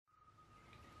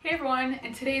Hey everyone,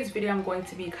 in today's video I'm going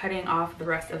to be cutting off the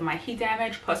rest of my heat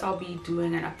damage, plus I'll be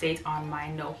doing an update on my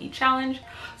no heat challenge.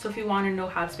 So if you want to know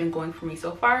how it's been going for me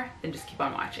so far, then just keep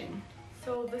on watching.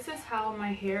 So this is how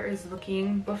my hair is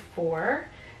looking before,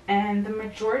 and the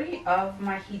majority of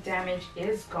my heat damage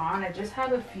is gone. I just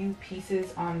have a few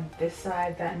pieces on this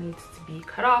side that needs to be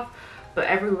cut off, but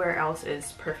everywhere else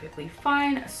is perfectly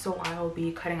fine, so I will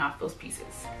be cutting off those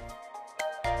pieces.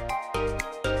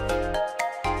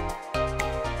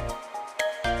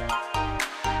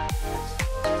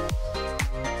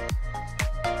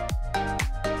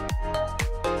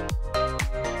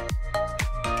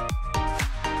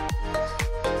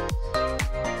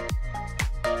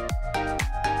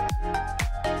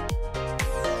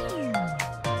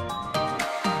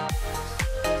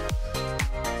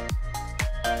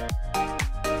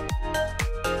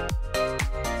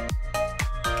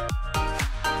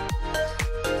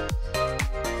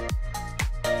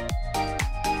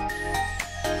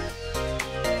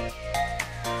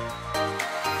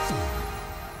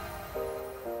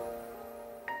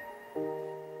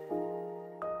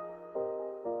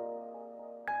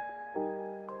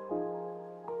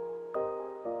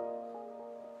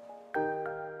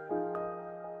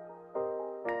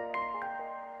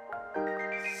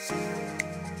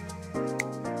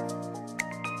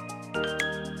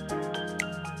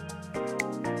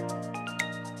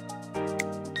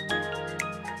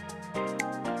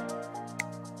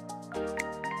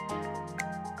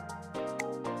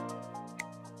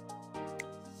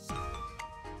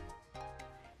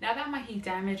 Now that my heat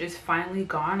damage is finally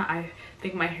gone, I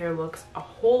think my hair looks a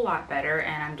whole lot better,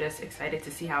 and I'm just excited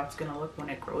to see how it's gonna look when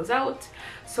it grows out.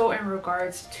 So in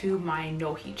regards to my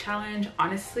no heat challenge,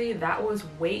 honestly, that was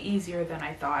way easier than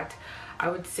I thought. I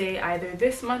would say either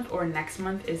this month or next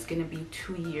month is gonna be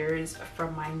 2 years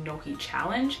from my no heat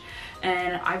challenge,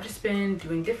 and I've just been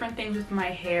doing different things with my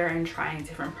hair and trying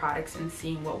different products and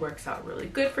seeing what works out really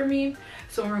good for me.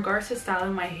 So in regards to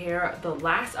styling my hair, the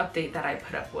last update that I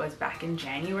put up was back in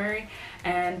January,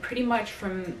 and pretty much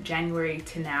from January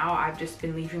to now I've just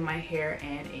been leaving my hair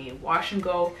in a wash and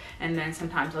go, and then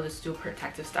sometimes I'll just do a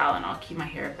protective style and I'll keep my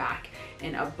hair back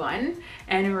in a bun.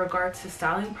 And in regards to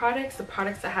styling products, the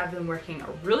products that have been working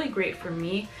really great for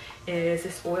me is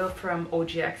this oil from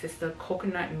OGX. It's the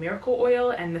coconut miracle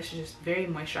oil, and this is just very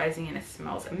moisturizing and it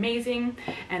smells amazing.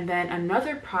 And then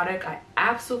another product, I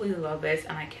absolutely love this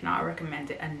and I cannot recommend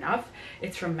it enough.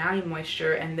 It's from Maui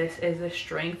Moisture, and this is the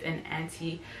strength and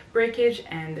anti-breakage,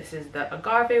 and this is the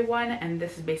agave one, and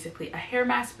this is basically a hair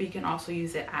mask, but you can also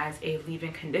use it as a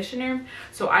leave-in conditioner.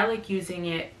 So I like using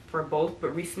it for both,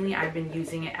 but recently I've been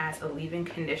using it as a leave-in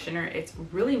conditioner. It's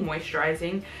really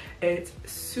moisturizing. It's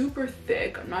super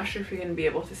thick. I'm not sure if you're gonna be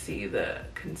able to see the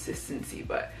consistency,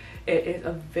 but it is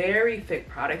a very thick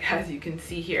product, as you can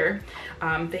see here.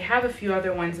 They have a few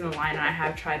other ones in the line, and I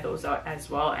have tried those out as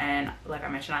well, and like I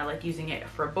mentioned, I like using it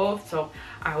for both, so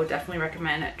I would definitely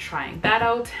recommend trying that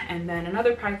out. And then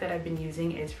another product that I've been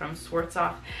using is from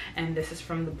Schwarzkopf, and this is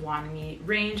from the Blonde Me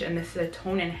range, and this is a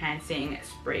tone enhancing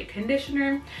spray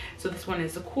conditioner. So this one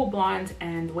is a cool blonde,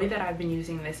 and the way that I've been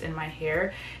using this in my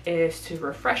hair is to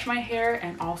refresh my hair,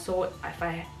 and also if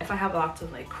I have lots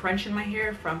of like crunch in my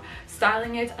hair from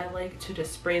styling it, I like to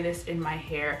just spray this in my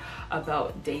hair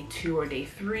about day 2 or day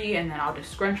 3, and then I'll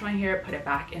just scrunch my hair, put it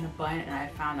back in a bun, and I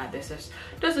found that this just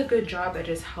does a good job at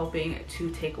just helping to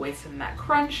take away some of that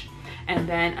crunch. And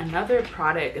then another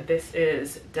product, this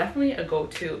is definitely a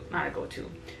go-to, not a go-to,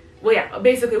 well yeah,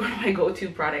 basically one of my go-to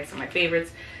products and my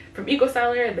favorites from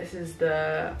EcoStyler. This is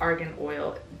the Argan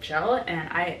Oil Gel, and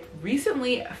I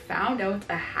recently found out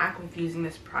a hack with using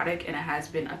this product, and it has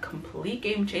been a complete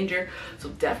game changer. So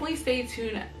definitely stay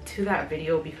tuned to that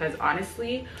video, because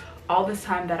honestly, all this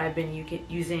time that I've been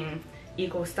using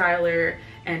EcoStyler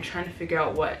and trying to figure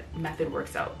out what method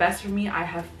works out best for me, I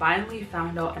have finally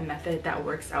found out a method that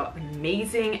works out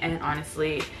amazing. And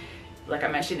honestly, like I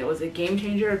mentioned, it was a game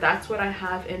changer. That's what I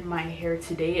have in my hair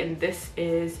today, and this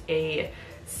is a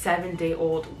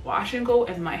 7-day-old wash and go,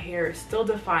 and my hair is still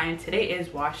defined. Today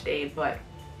is wash day, but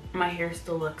my hair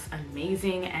still looks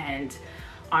amazing, and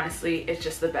honestly, it's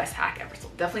just the best hack ever. So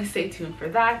definitely stay tuned for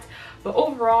that. But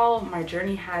overall, my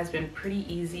journey has been pretty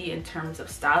easy in terms of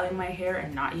styling my hair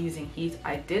and not using heat.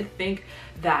 I did think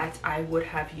that I would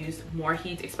have used more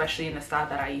heat, especially in the style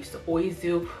that I used to always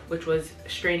do, which was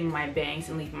straightening my bangs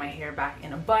and leaving my hair back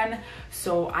in a bun.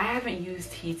 So I haven't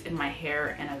used heat in my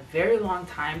hair in a very long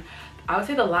time. I would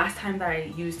say the last time that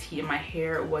I used heat in my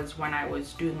hair was when I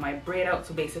was doing my braid out.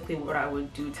 So basically what I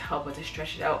would do to help it to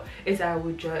stretch it out is I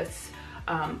would just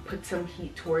put some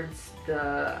heat towards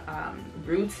the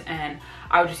roots, and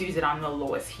I would just use it on the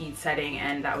lowest heat setting,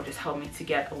 and that would just help me to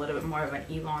get a little bit more of an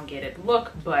elongated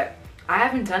look. But I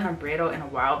haven't done a bridal in a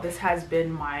while. This has been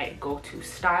my go-to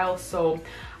style, so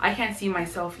I can't see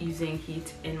myself using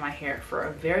heat in my hair for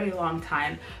a very long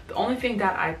time. The only thing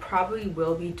that I probably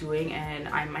will be doing, and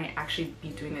I might actually be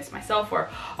doing this myself, or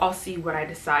I'll see what I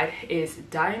decide, is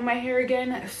dyeing my hair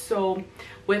again. So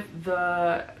with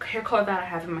the hair color that I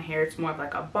have in my hair, it's more of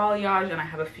like a balayage, and I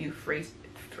have a few face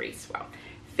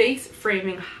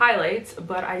framing highlights,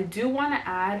 but I do want to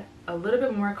add a little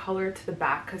bit more color to the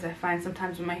back, because I find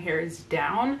sometimes when my hair is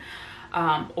down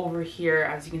over here,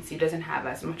 as you can see, doesn't have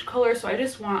as much color. So I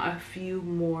just want a few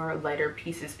more lighter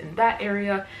pieces in that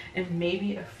area, and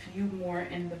maybe a few more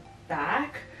in the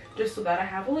back, just so that I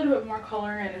have a little bit more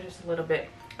color and just a little bit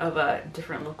of a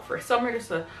different look for summer, just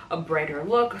a brighter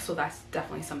look. So that's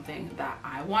definitely something that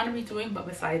I want to be doing. But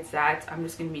besides that, I'm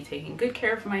just going to be taking good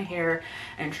care of my hair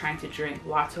and trying to drink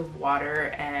lots of water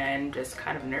and just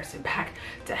kind of nurse it back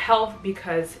to health,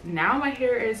 because now my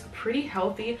hair is pretty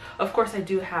healthy. Of course, I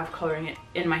do have coloring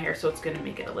in my hair, so it's going to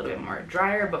make it a little bit more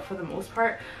drier, but for the most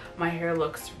part, my hair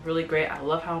looks really great. I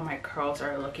love how my curls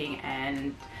are looking,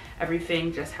 and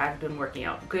everything just has been working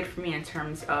out good for me in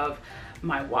terms of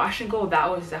my wash and go. That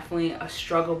was definitely a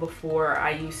struggle before.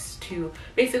 I used to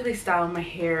basically style my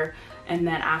hair, and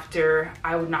then after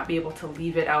I would not be able to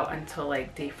leave it out until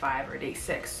like day 5 or day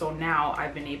 6. So now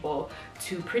I've been able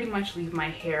to pretty much leave my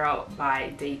hair out by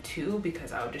day 2,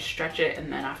 because I would just stretch it,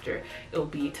 and then after it'll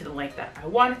be to the length that I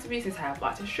want it to be, since I have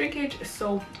lots of shrinkage.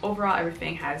 So overall,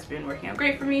 everything has been working out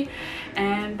great for me,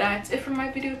 and that's it for my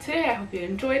video today. I hope you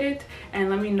enjoyed it, and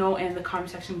let me know in the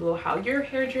comment section below how your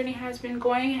hair journey has been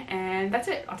going. And that's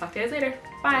it. I'll talk to you guys later.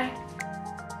 Bye.